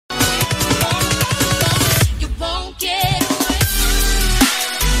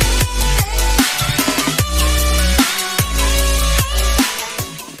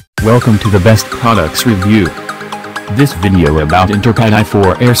Welcome to the best products review. This video about Interpad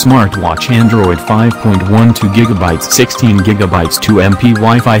i4 Air Smartwatch Android 5.1 2GB 16GB 2MP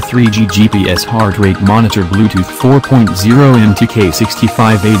Wi-Fi 3G GPS Heart Rate Monitor Bluetooth 4.0 MTK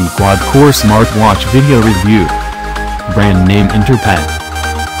 6580 Quad-Core Smartwatch Video Review. Brand name Interpad.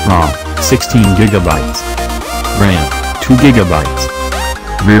 ROM 16GB. RAM 2GB.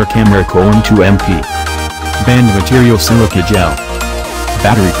 Rear camera: 2MP. Band material: silica gel.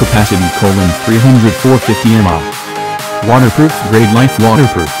 Battery capacity: 300-450 mAh. Waterproof grade: Life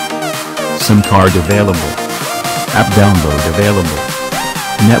waterproof. SIM card available. App download available.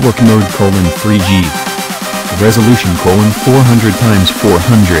 Network mode: 3G. Resolution: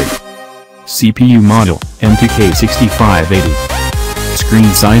 400x400. CPU model: MTK 6580. Screen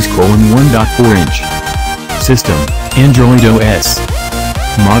size: 1.4 inch. System: Android OS.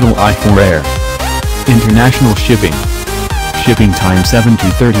 Model i4 Air. International shipping. Shipping time 7 to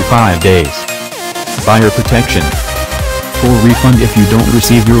 35 days. Buyer protection. Full refund if you don't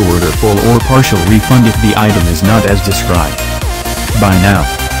receive your order. Full or partial refund if the item is not as described. Buy now.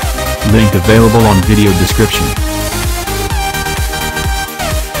 Link available on video description.